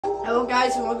Hello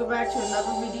guys and welcome back to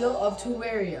another video of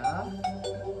Terraria.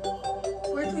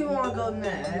 Where do we want to go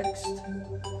next?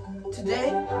 Today,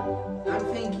 I'm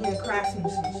thinking of crafting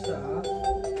some stuff.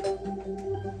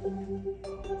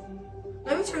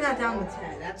 Let me turn that down to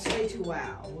 10, that's way too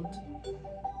loud.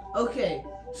 Okay,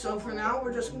 so for now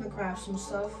we're just going to craft some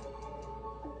stuff.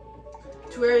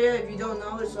 Terraria, if you don't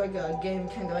know, it's like a game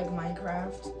kind of like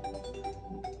Minecraft.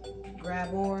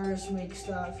 Grab ores, make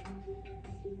stuff,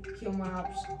 kill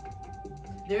mobs.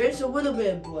 There is a little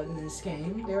bit of blood in this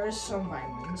game. There is some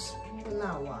violence, but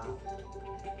not a lot.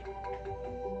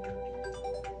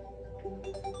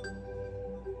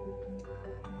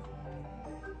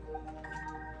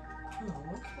 Oh,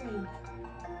 okay.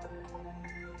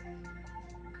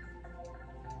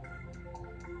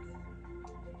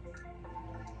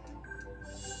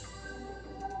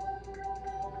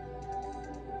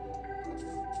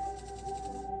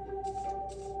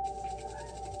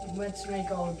 Let's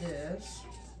make all this.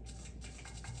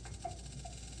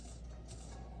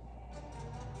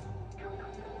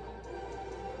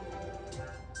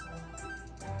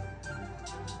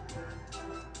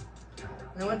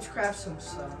 Now let's craft some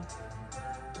stuff.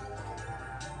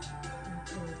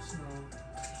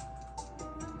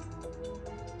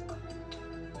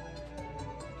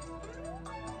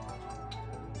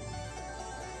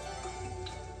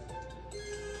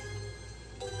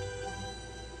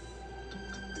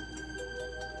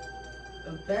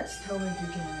 The best helmet you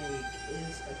can make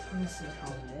is a tungsten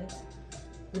helmet,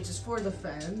 which is for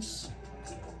defense.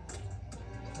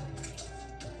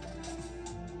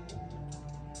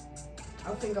 I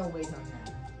think I'll wait on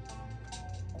that.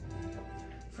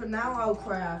 For now, I'll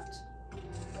craft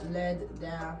lead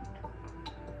dap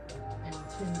and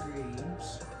tin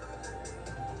greaves.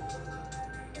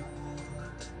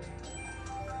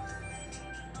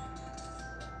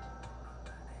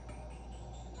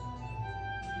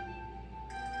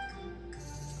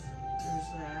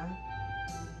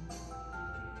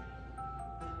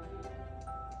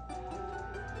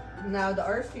 Now the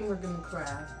art theme we're gonna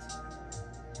craft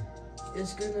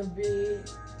is gonna be,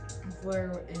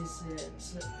 where is it?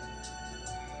 It's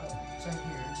right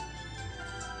here.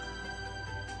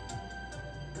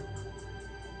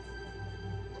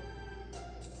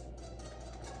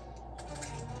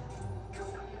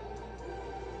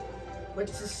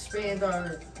 Let's expand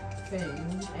our thing,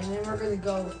 and then we're gonna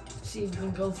go see if we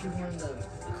can go through one of the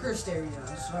cursed areas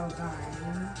without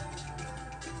dying.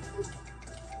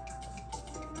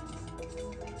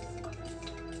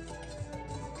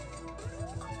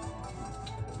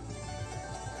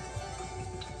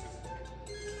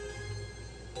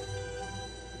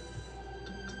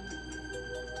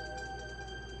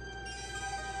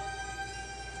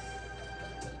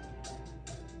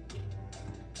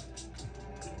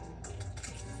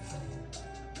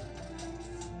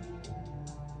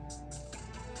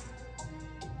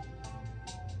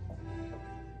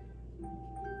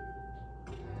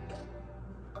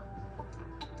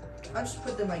 I'll just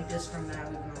put them like this from now,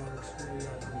 even though it looks really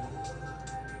ugly.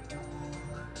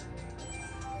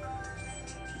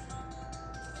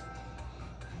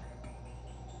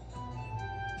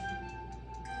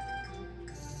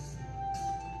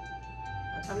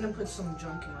 I'm gonna put some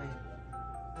junk in my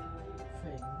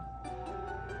thing.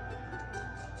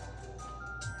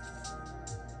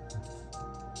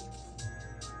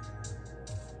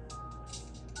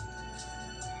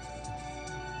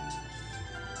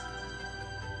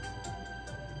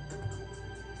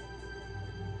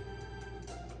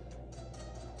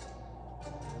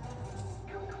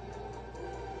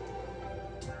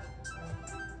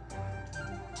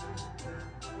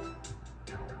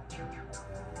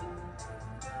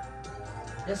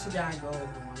 This guy go over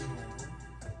one here.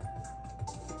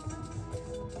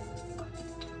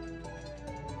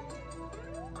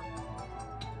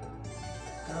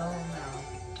 Go now.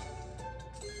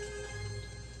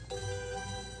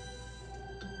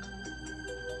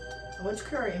 Let's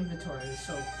clear our inventory.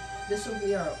 So this will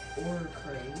be our ore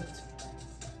crate.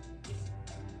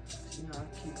 So now I'll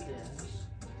keep this.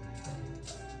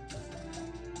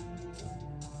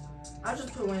 I'll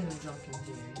just put random junk in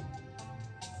here.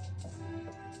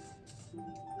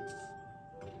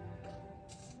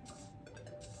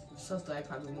 Stuff that I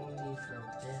probably won't need for a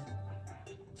bit.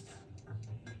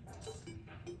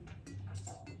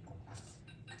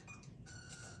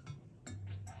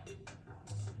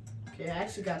 Okay, I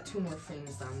actually got 2 more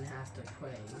things that I'm gonna have to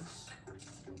place.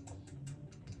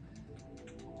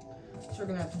 So we're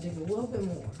gonna have to dig a little bit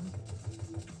more.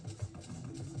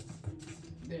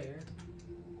 There.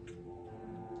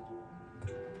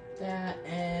 That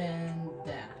and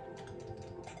that.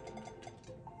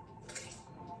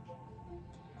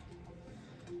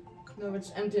 No,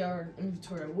 let's empty our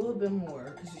inventory a little bit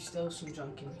more because there's still some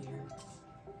junk in here.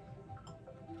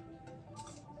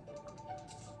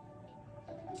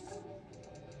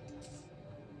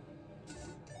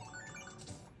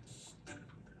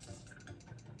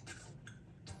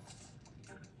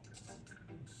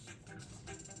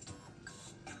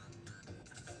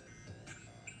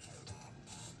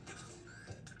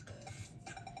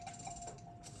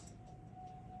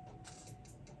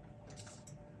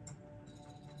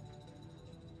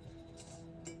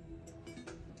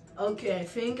 Okay, I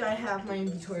think I have my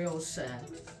inventory all set.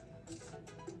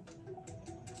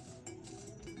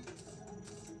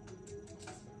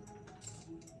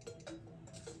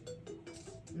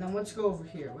 Now let's go over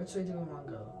here. Which way do we want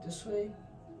to go? This way?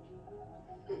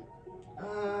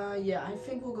 Yeah, I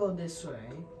think we'll go this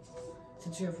way.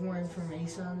 Since you have more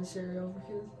information on this area over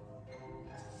here.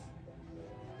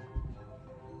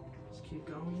 Let's keep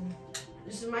going.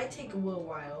 This might take a little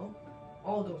while.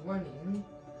 All the running.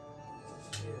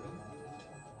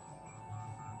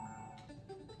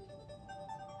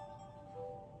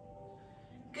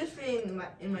 Good thing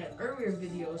in my earlier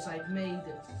videos I've made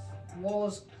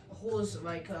walls, holes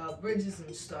like bridges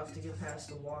and stuff to get past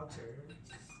the water.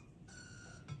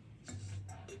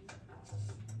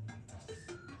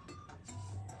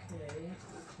 Okay,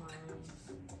 climb.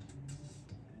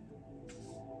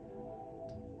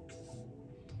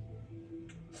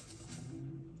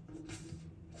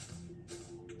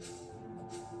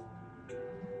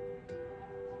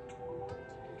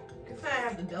 I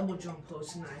have the double jump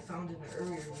potion that I found in the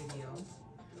earlier video.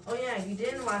 Oh yeah, if you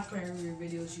didn't watch my earlier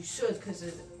videos, you should, because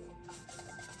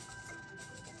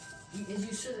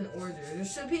you should in order. There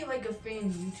should be like a thing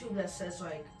on YouTube that says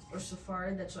like, or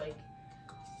Safari that's like,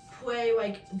 play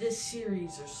like this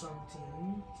series or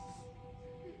something.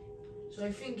 So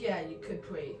I think, yeah, you could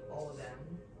play all of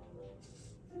them.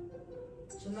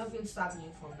 So nothing's stopping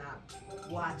you from not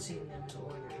watching them in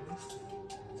order.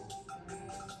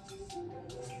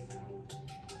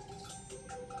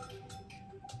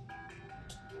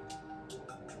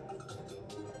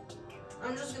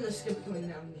 I'm just gonna skip going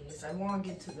down these. I want to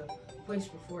get to the place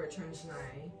before it turns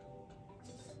night.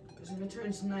 Because if it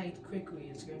turns night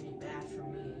quickly, it's gonna be bad for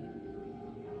me.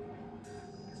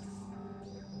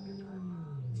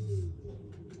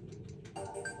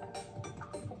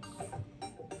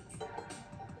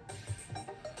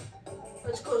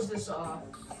 Let's close this off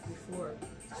before it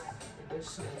does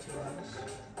something to us.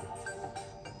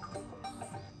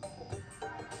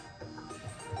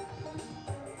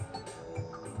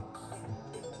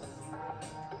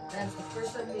 That's the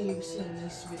first time that you've seen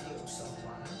this video so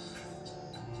far.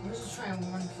 Let's just try and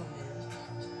run from it.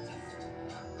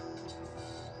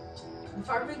 The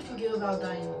farther we can get without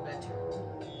dying, the better.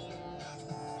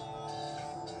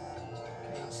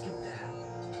 Okay, skip that.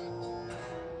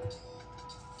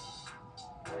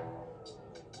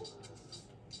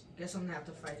 Guess I'm gonna have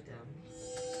to fight them.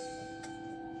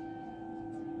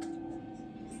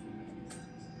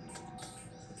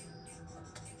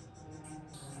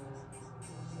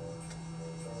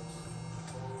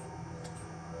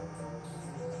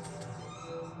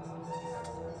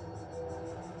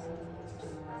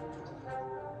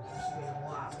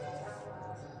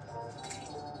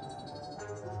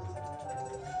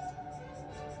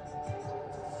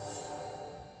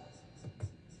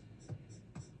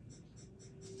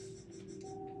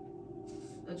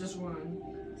 Just run.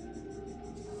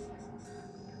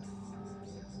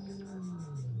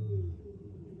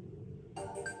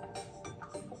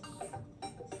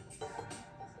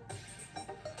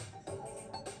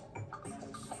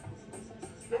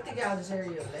 We have to get out of this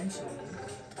area eventually.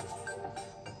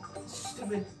 This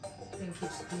stupid thing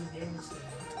keeps doing damage to me.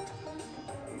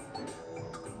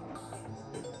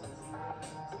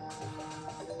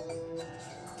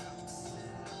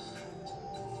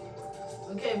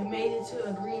 Okay, we made it to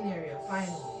a green area,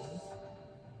 finally.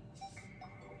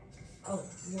 Oh,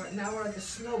 now we're at the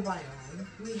snow biome.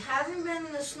 We haven't been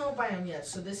in the snow biome yet,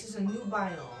 so this is a new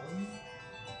biome.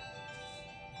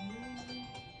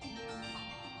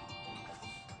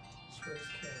 Where's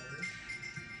Carrie?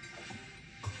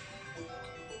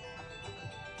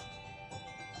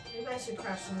 Maybe I should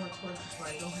craft some more torches, but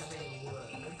I don't have any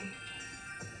wood.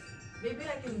 Maybe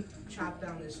I can chop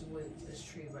down this wood, this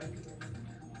tree right here.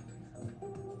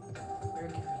 Better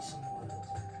give me some wood.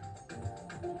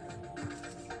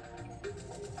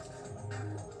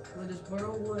 Will this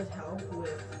burrow wood help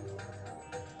with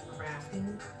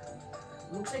crafting?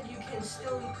 Looks like you can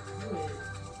still do it.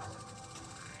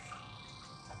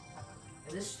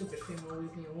 And this stupid thing will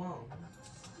leave me alone.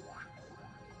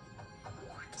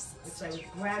 It's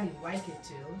like Gravity like it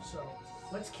too, so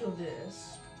let's kill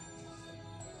this.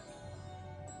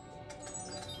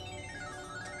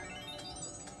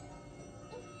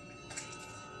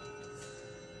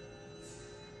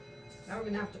 I'm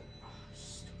gonna have to.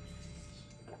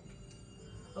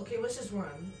 Oh, okay, let's just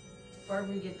run. Before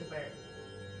we get the bear.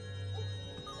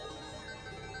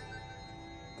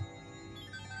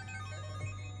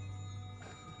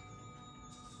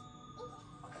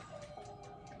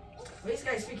 These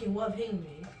guys freaking love hitting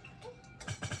me.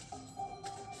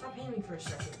 Stop hitting me for a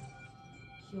second.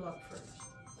 Heal up first.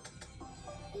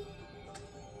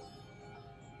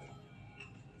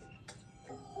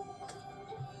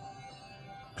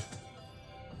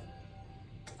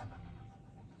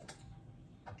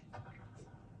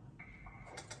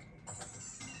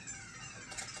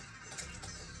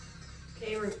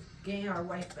 Okay, we're getting our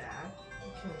life back.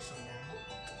 Kill some now.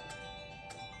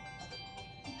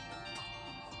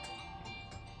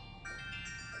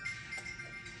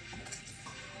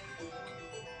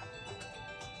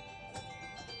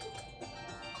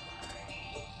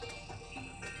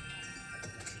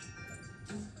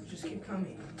 Just keep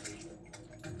coming.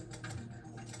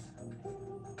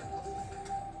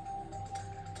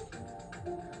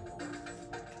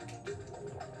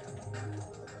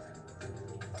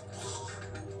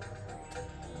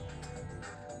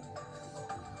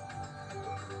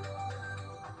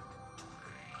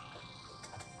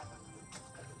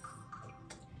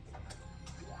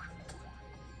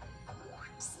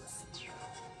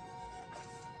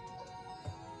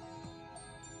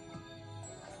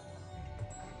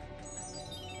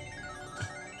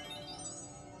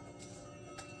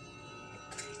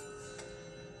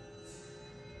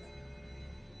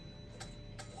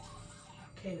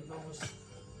 Okay, the almost.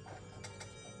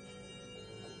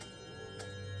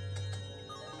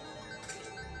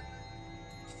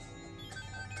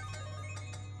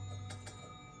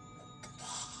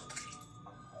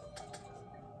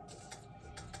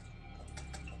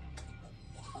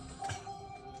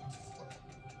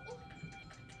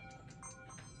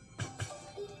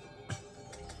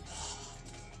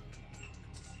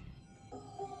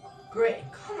 Great,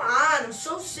 come on! I'm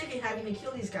so sick of having to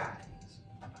kill these guys.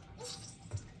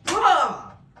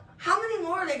 Bruh! How many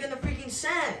more are they gonna freaking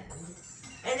send?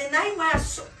 And the night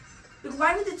lasts so...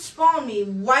 Why would it spawn me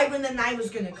right when the night was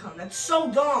gonna come? That's so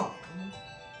dumb.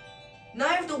 Now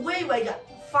I have to wait like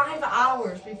 5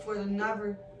 hours before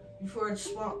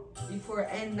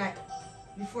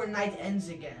night ends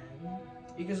again.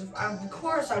 Because of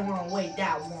course I want to wait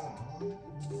that long.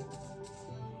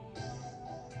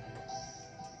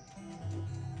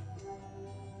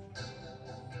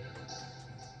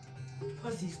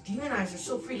 Plus, these demon eyes are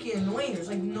so freaking annoying. There's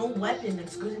like no weapon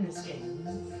that's good in this game.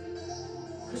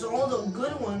 Because all the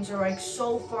good ones are like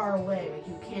so far away, like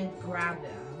you can't grab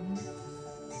them.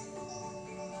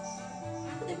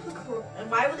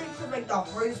 Why would they put like the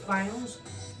hardest biomes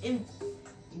in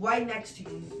right next to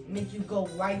you, make you go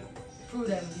right through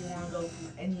them if you want to go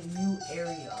through any new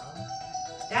area?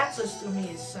 That's just to me,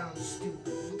 it sounds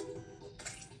stupid.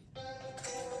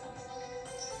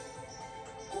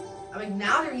 I mean,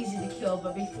 now they're easy to kill,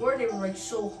 but before they were like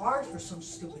so hard for some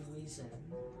stupid reason.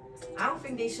 I don't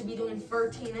think they should be doing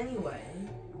 13 anyway.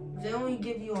 They only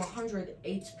give you 100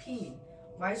 HP.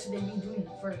 Why should they be doing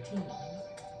 13?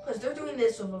 Because they're doing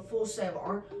this with a full set of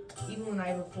armor, even when I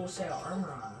have a full set of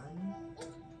armor on.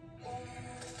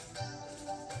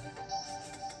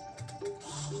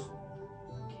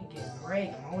 Can't get a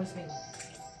break. I'm always getting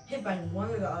hit by one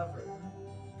or the other.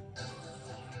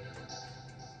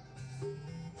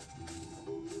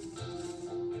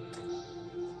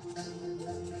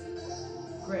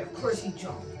 Great, of course he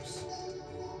jumps.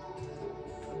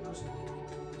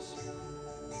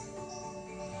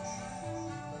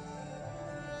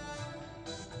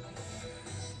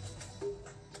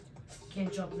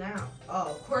 Can't jump now. Oh,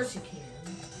 of course he can.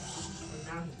 And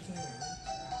now he can.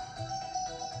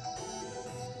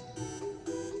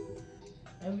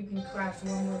 And we can craft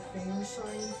one more finger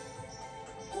sign.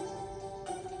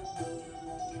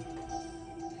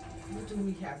 What do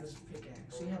we have as a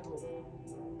pickaxe? We have a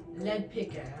lead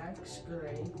pickaxe.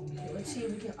 Great. Okay, let's see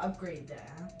if we can upgrade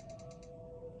that.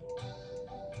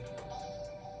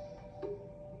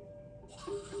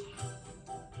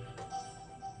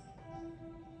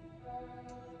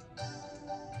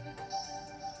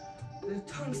 The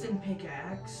tungsten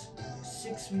pickaxe,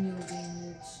 6 melee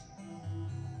damage,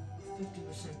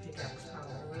 50% pickaxe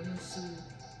power. Let me see.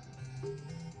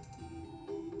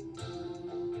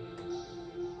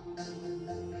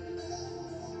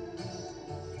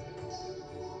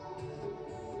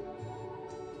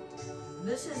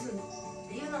 This isn't,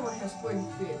 even though it has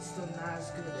 43, it's still not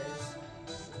as good as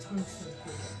the tungsten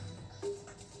pickaxe.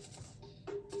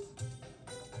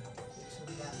 So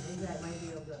yeah, maybe I might be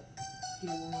able to do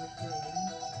one more thing.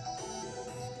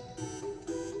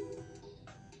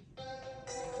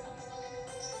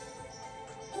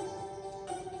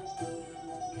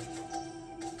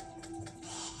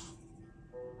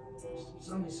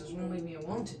 Zombies just won't leave me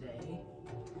alone today.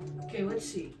 Okay, let's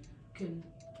see. Can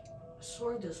a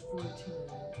sword does 14.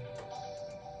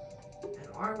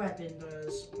 And our weapon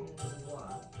does only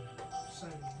what?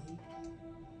 70.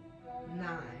 9.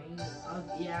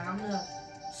 Yeah, I'm gonna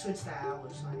switch that out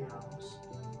with something else.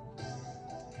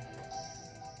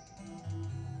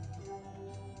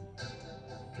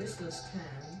 This does 10.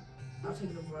 I'll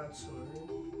take the broadsword.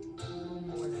 A little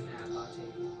more than that, but I'll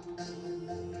take it.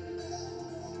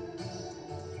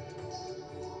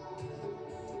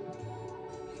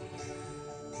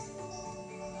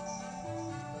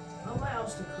 Oh, what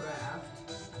else to craft?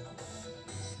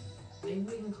 Maybe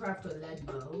we can craft a lead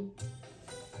bow.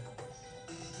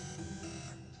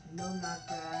 No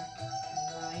knockback.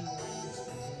 9 range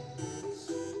defense.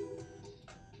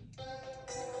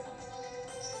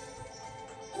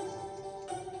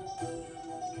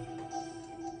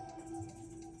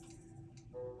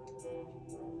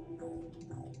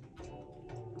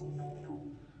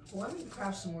 Well, let me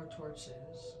craft some more torches.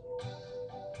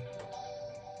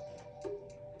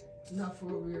 Not for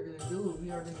what we are gonna do. We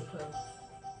are gonna put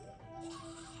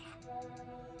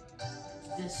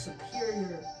this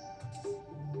superior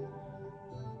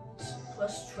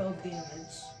plus 12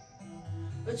 damage,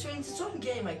 which means it's only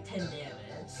getting like 10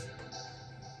 damage.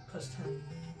 Plus 10.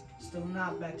 Still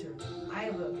not better. I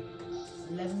have a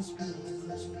 11 speed.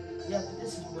 Yep,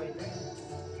 this is way better.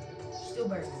 Still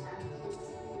better than that.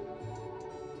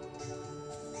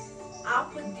 I'll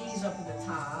put these up at the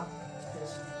top.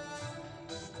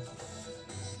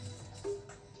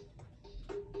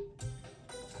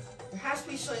 There has to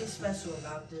be something special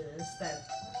about this.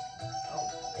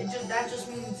 That just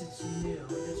means it's new. It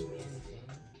doesn't mean anything.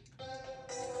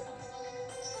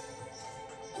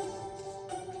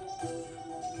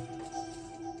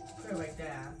 Put it like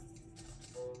that.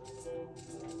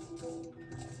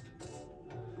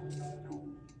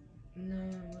 And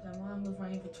then what I want to move my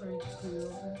inventory completely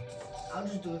over. I'll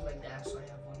just do it like that so I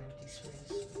have one empty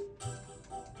space.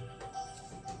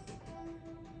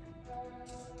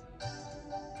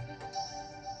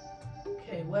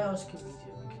 Okay, what else can we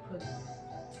do? We can put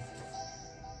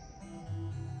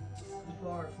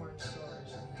bar for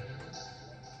stars in there.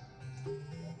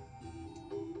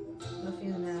 Nothing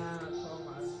in that. Oh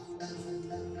my.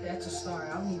 Okay, that's a star.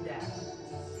 I'll need that.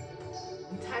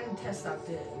 And time to test out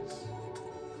this.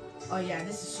 Oh yeah,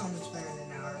 this is so much better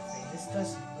than our thing.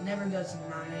 This never does 9,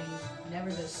 never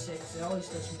does 6. It always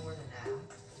does more than that.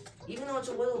 Even though it's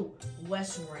a little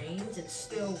less range, it's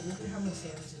still, look at how much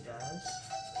damage it does.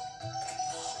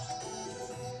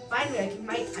 Finally,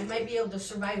 I might be able to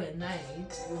survive at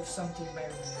night with something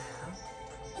better than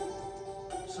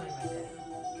that. Something like that.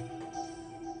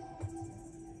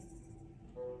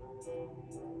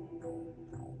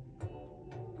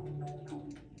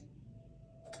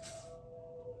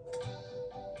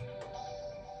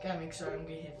 Gotta make sure I don't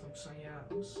get hit from something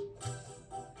else.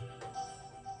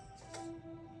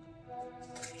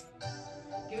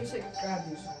 Give me a second to grab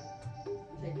this one.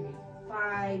 Take me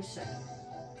 5 seconds.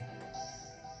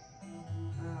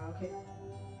 Okay.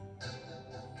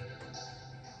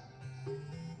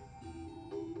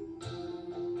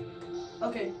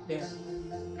 Okay, there.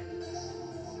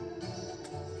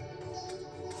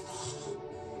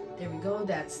 There we go,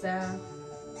 that's that.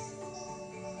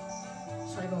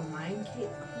 So I go mine kit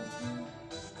hunting.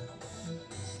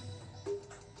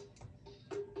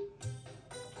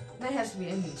 That has to be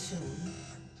ending soon.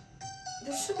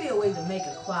 There should be a way to make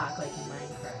a clock like in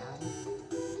Minecraft.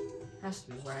 Has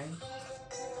to be, right?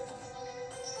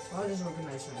 I'll just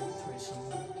organize my inventory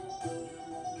somewhere.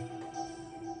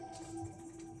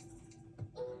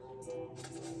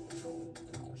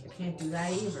 I can't do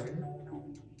that either.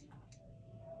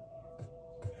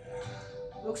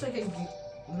 Looks like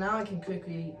now I can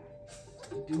quickly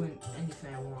do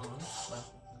anything I want. But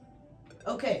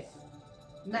okay,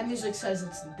 that music says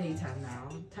it's daytime now.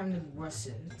 Time to rush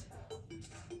it.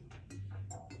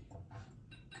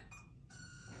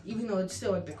 Even though it's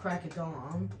still at the crack of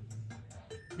dawn.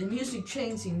 The music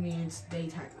changing means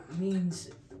daytime. Means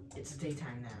it's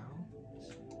daytime now.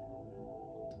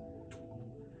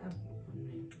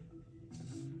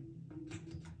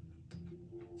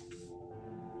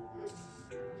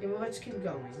 Okay, well let's keep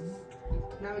going.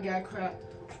 Now we gotta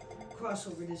cross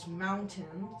over this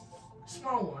mountain,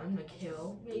 small one, like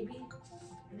hill maybe.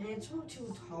 And it's a little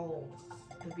too tall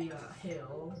to be a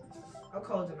hill. I'll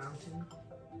call it a mountain.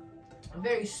 A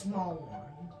very small one.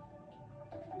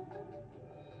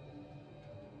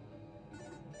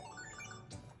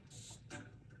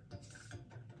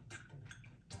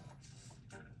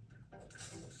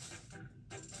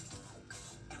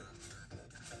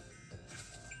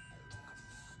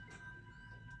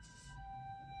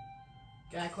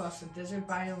 Gotta cross the desert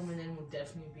biome, and then we'll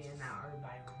definitely be in that other biome.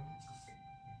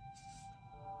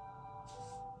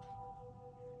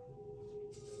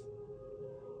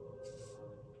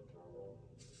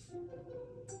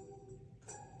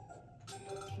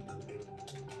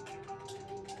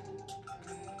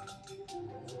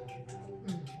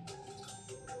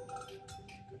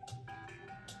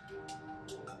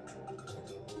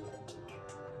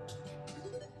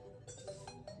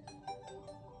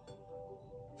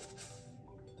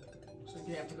 So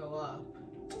you have to go up.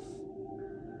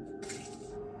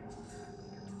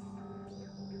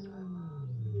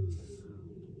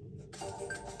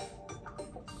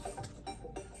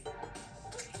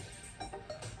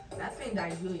 That thing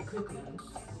died really quickly.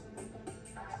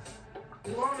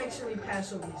 We want to make sure we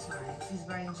pass over these vines. These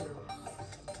vines are...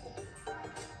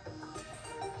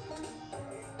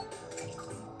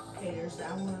 Okay, there's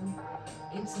that one.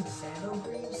 Ancient Sandal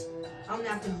Greaves. I'm gonna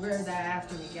have to wear that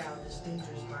after we get out of this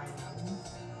dangerous biome.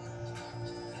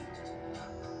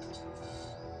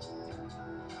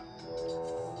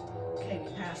 Okay, we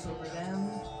pass over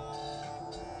them.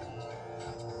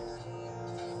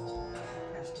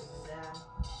 Pass over that.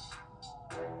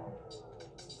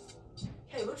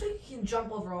 Hey, looks like you can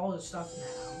jump over all this stuff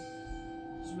now.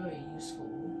 It's really useful.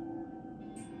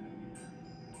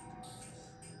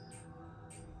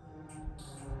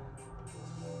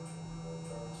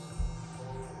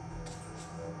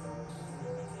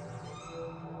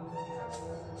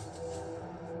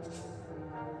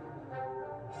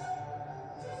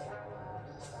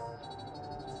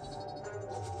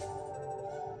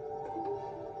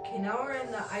 Okay, now we're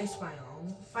in the ice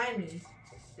biome. Finally,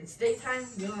 it's daytime.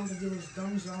 We don't have to deal with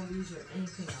dumb zombies or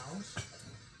anything else.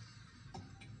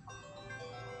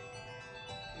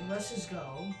 Let's just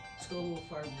go. Let's go a little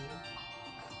farther.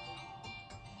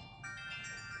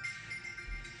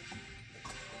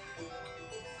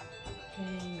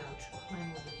 Okay, now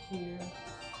climb over here.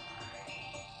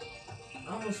 I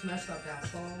almost messed up that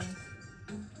fall.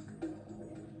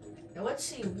 Now let's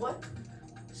see, what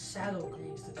saddle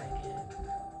greaves did I get?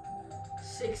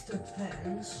 6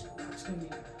 defense. It's gonna be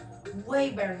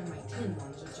way better than my tin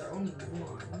ones, which are only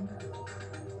 1.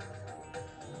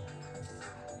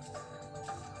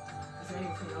 Is there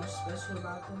anything else special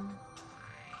about them?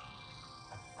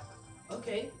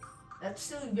 Okay, that's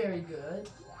still very good.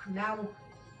 Now we'll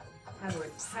have a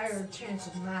higher chance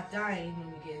of not dying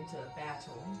when we get into a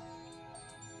battle.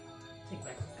 Take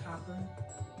back the copper.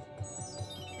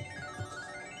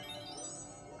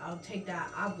 I'll take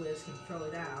that obelisk and throw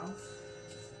it out.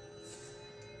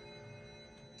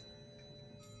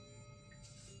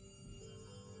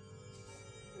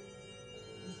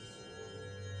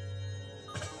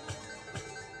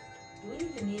 Do we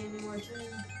even need any more tin?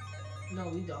 No,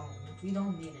 we don't. We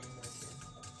don't need any more tin.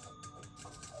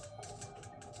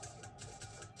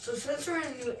 So since we're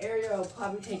in a new area, it'll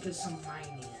probably take us some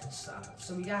mining and stuff.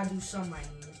 So we gotta do some mining.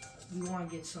 We want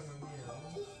to get somewhere new.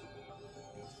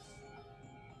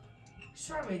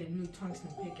 Sure, I made a new tungsten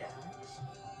pickaxe.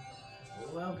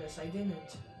 Well, guess I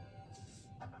didn't.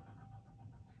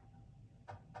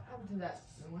 What happened to that?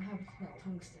 What happened to that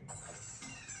tungsten?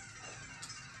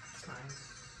 It's fine.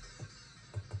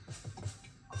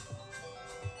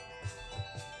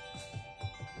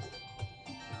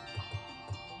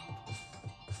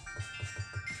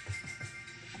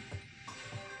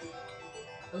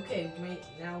 Okay, wait,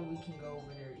 now we can go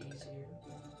over there easier.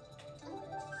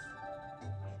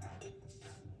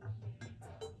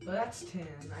 But that's 10,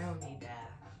 I don't need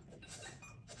that.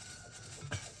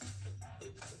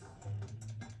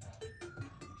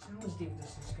 So how much deep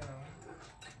does this go?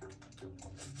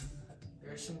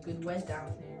 There's some good wet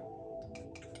down here.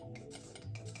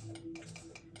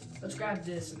 Let's grab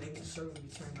this and make the server be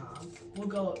turned off. We'll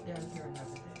go down here and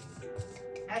everything.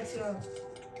 Actually,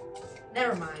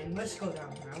 never mind. Let's go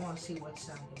down here. I want to see what's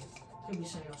down here. Could be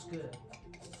something else good.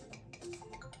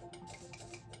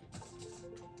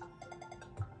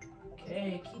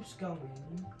 Okay, it keeps going.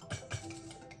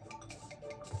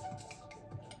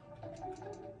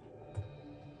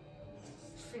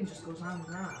 This thing just goes on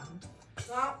and on.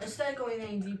 Well, instead of going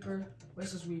any deeper,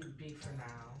 let's just leave it be for now.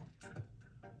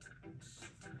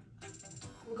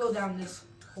 We'll go down this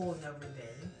hole another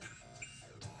day.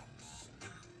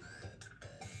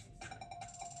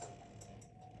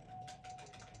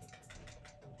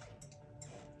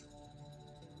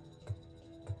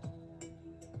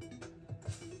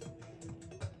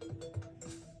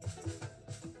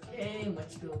 Okay,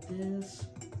 let's build this.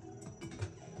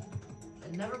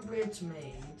 Another bridge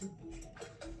made.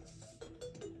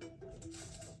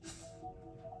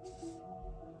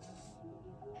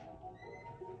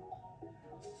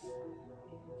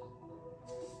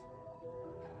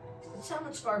 Let's see how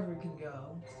much farther we can go.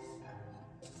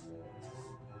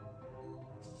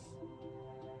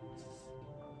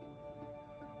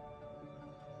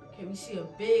 Okay, we see a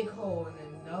big hole and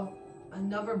then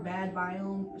another bad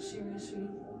biome. Seriously?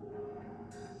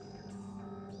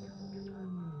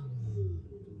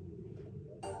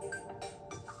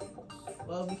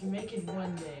 Well, we can make it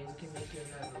one day. We can make it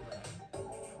another way.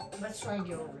 Let's try and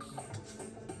get over here.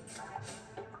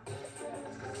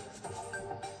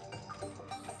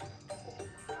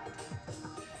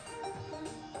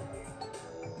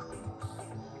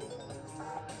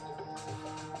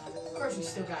 Of course, we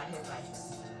still got hit by him.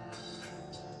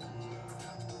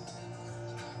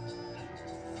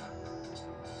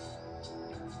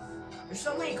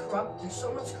 There's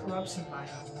so much corruption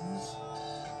biomes.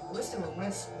 I wish there were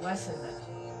less of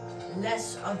them.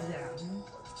 Less of them.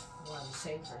 Well, I'm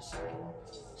saying for a second.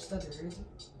 Stuttered.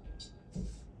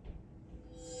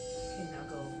 Okay, now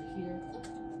go over here.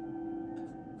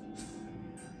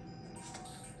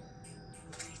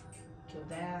 Kill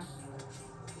that.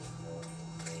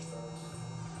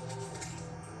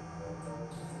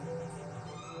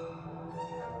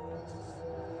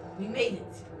 We made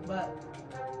it, but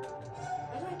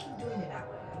why do I keep doing it that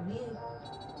way?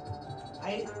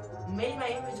 I made my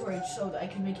inventory so that I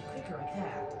can make it quicker like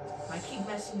that. I keep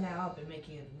messing that up and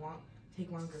making it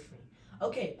take longer for me.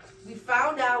 Okay, we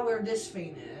found out where this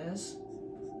thing is.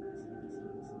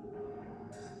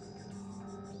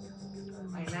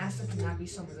 My master cannot be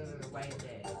summoned under the right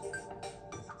day.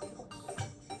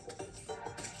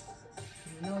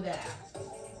 You know that.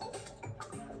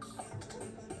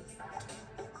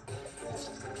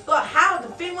 But how? The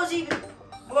thing was even...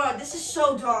 Bro, this is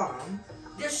so dumb.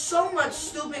 There's so much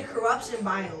stupid corruption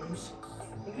biomes.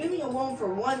 Leave me alone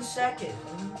for 1 second.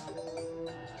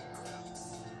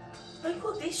 Like,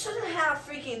 look, they shouldn't have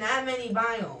freaking that many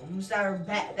biomes that are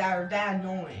that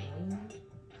annoying.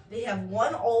 They have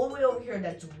one all the way over here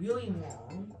that's really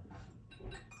long.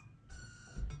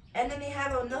 And then they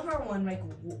have another one, like,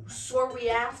 shortly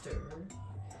after.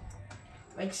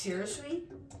 Like, seriously?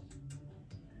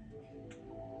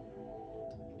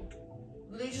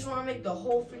 They just want to make the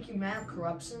whole freaking map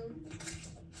corruption?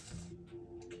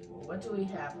 What do we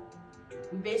have?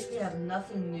 We basically have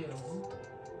nothing new.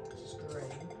 Which is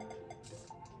great.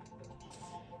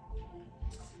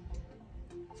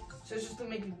 So just to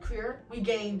make it clear, we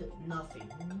gained nothing.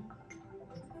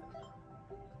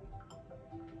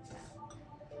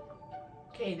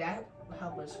 Okay, that will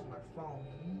help us from our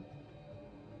phone.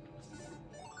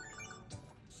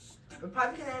 We're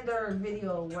probably gonna end our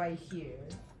video right here.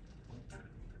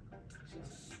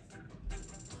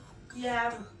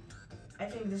 Yeah, I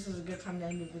think this is a good time to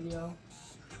end the video.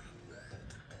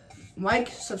 Like,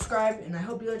 subscribe, and I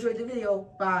hope you enjoyed the video.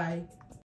 Bye.